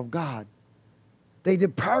pleasers of God. They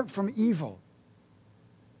depart from evil.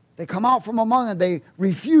 They come out from among them. They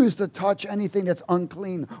refuse to touch anything that's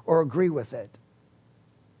unclean or agree with it.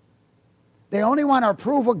 They only want to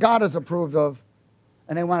approve what God is approved of,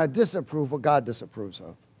 and they want to disapprove what God disapproves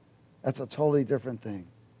of. That's a totally different thing.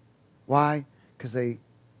 Why? Because they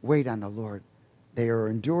wait on the Lord. They are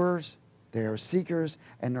endurers, they are seekers,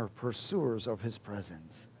 and they're pursuers of his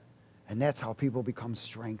presence. And that's how people become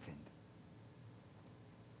strengthened.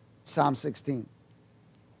 Psalm 16.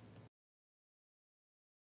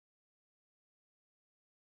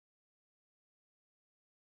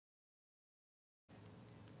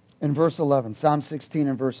 In verse 11, Psalm 16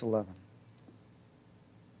 and verse 11.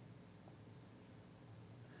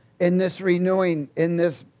 In this renewing, in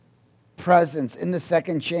this presence, in the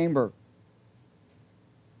second chamber,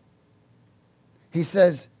 he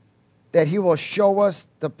says that he will show us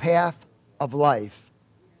the path of life.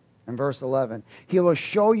 In verse 11, he will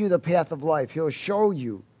show you the path of life. He'll show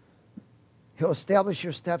you. He'll establish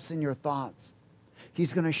your steps and your thoughts.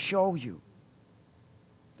 He's going to show you.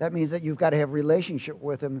 That means that you've got to have a relationship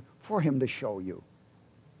with him for him to show you.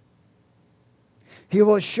 He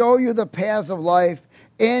will show you the paths of life.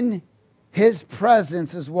 In his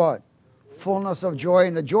presence is what? Fullness of joy.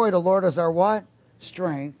 And the joy of the Lord is our what?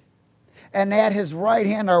 Strength. And at his right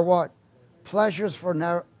hand are what? Pleasures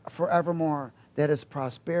forevermore. That is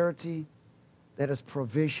prosperity. That is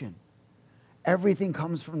provision. Everything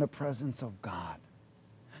comes from the presence of God.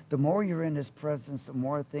 The more you're in his presence, the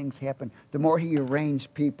more things happen. The more he arranges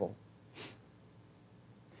people.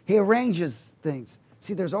 He arranges things.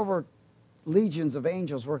 See, there's over legions of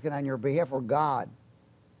angels working on your behalf, or God.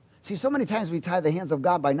 See, so many times we tie the hands of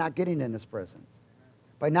God by not getting in his presence,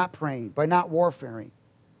 by not praying, by not warfaring.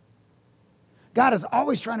 God is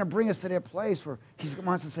always trying to bring us to that place where he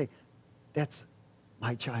wants to say, that's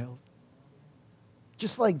my child.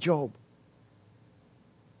 Just like Job.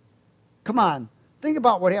 Come on. Think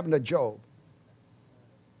about what happened to Job.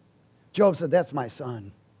 Job said, that's my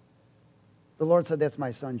son. The Lord said, that's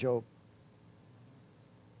my son, Job.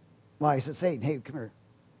 Well, he said, Satan, hey, come here.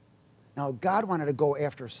 Now, God wanted to go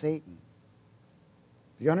after Satan.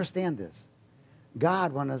 Do you understand this?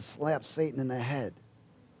 God wanted to slap Satan in the head.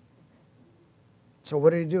 So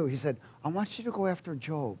what did he do? He said, I want you to go after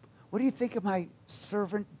Job. What do you think of my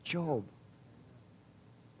servant Job?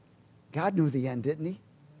 God knew the end, didn't he?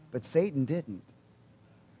 But Satan didn't.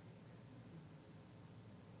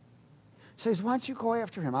 So he says, why don't you go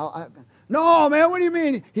after him? No, man, what do you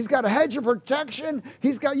mean? He's got a hedge of protection.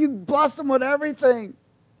 You bless him with everything.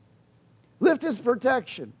 Lift his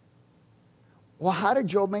protection. Well, how did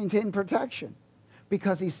Job maintain protection?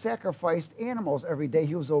 Because he sacrificed animals every day.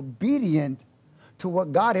 He was obedient to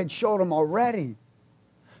what God had showed him already.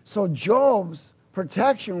 So Job's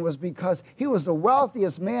protection was because he was the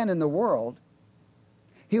wealthiest man in the world.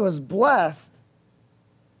 He was blessed,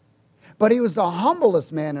 but he was the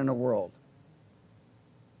humblest man in the world.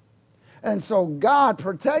 And so God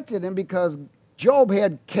protected him because Job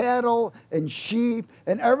had cattle and sheep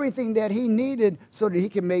and everything that he needed so that he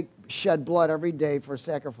could shed blood every day for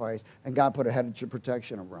sacrifice. And God put a hedge of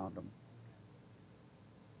protection around him.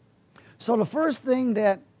 So the first thing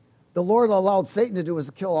that the Lord allowed Satan to do was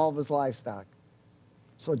to kill all of his livestock.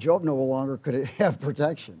 So Job no longer could have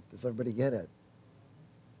protection. Does everybody get it?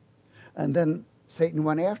 And then Satan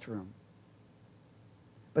went after him.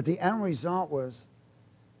 But the end result was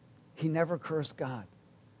he never cursed God.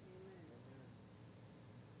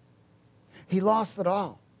 He lost it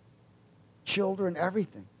all. Children,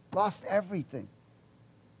 everything. Lost everything.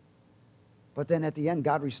 But then at the end,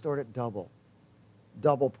 God restored it double.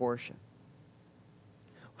 Double portion.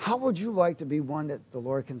 How would you like to be one that the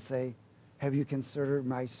Lord can say, have you considered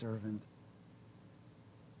my servant?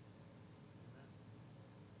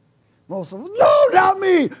 Most of us, no, not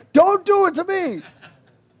me. Don't do it to me.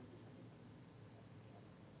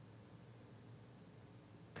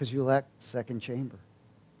 Because you lack second chamber.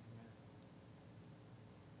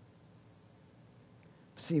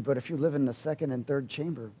 See, but if you live in the second and third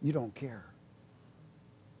chamber, you don't care.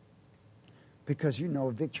 Because you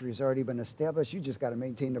know victory has already been established. You just got to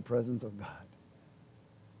maintain the presence of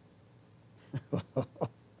God.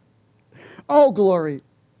 Oh, glory.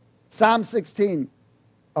 Psalm 16.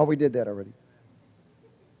 Oh, we did that already.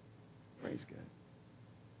 Praise God.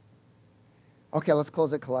 Okay, let's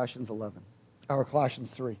close at Colossians 11. Or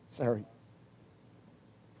Colossians 3. Sorry.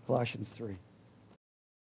 Colossians 3.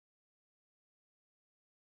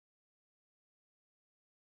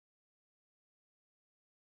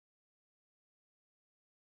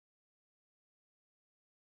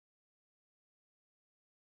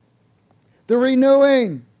 The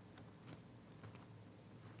renewing.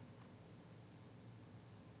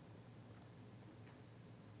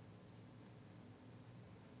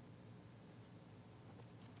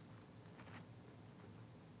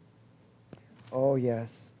 Oh,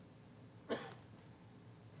 yes.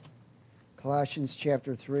 Colossians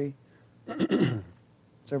chapter 3. Is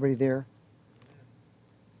everybody there?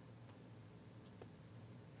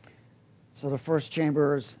 So the first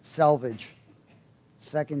chamber is salvage.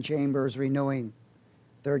 Second chamber is renewing.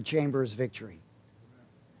 Third chamber is victory.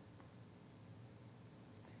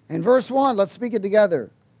 In verse 1, let's speak it together.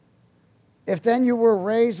 If then you were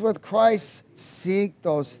raised with Christ, seek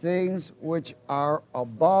those things which are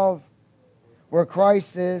above, where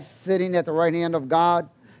Christ is, sitting at the right hand of God.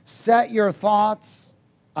 Set your thoughts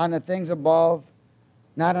on the things above,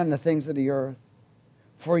 not on the things of the earth.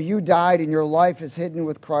 For you died, and your life is hidden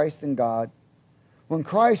with Christ in God. When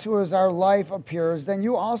Christ, who is our life, appears, then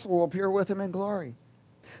you also will appear with him in glory.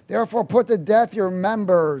 Therefore put to death your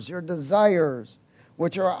members, your desires,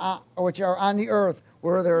 which are on the earth,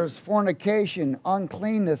 where there is fornication,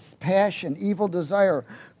 uncleanness, passion, evil desire,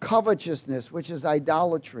 covetousness, which is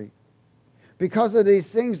idolatry. Because of these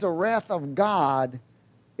things, the wrath of God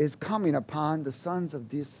is coming upon the sons of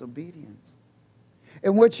disobedience,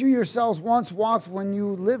 in which you yourselves once walked when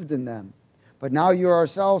you lived in them. But now you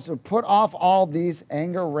yourselves have put off all these: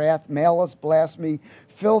 anger, wrath, malice, blasphemy,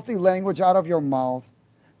 filthy language out of your mouth.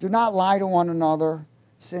 Do not lie to one another,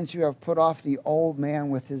 since you have put off the old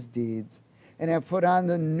man with his deeds, and have put on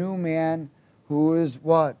the new man, who is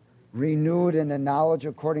what? Renewed in the knowledge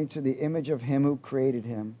according to the image of him who created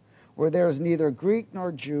him, where there is neither Greek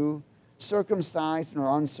nor Jew, circumcised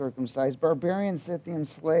nor uncircumcised, barbarian, Scythian,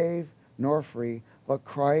 slave nor free, but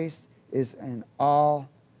Christ is in all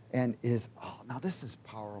and is all. Now this is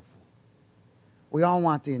powerful. We all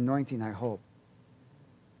want the anointing, I hope.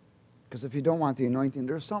 Because if you don't want the anointing,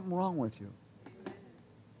 there's something wrong with you.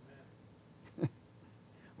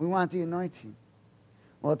 We want the anointing.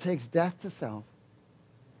 Well, it takes death to self.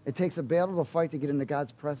 It takes a battle to fight to get into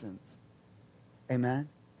God's presence. Amen?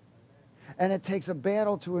 And it takes a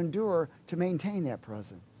battle to endure to maintain that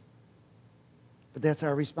presence. But that's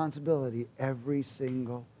our responsibility every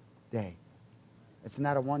single day. It's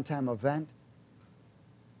not a one-time event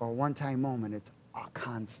or a one-time moment. It's a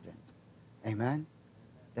constant. Amen?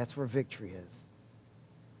 That's where victory is.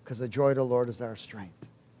 Because the joy of the Lord is our strength.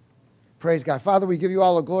 Praise God. Father, we give you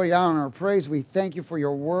all the glory, honor, and praise. We thank you for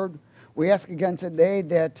your word. We ask again today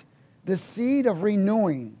that the seed of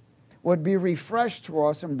renewing would be refreshed to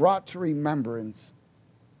us and brought to remembrance,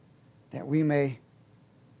 that we may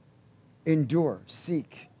endure,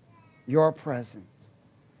 seek your presence,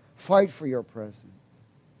 fight for your presence,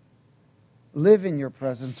 live in your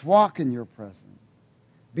presence, walk in your presence,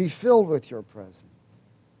 be filled with your presence,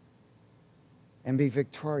 and be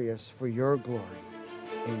victorious for your glory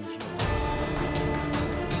in Jesus' name.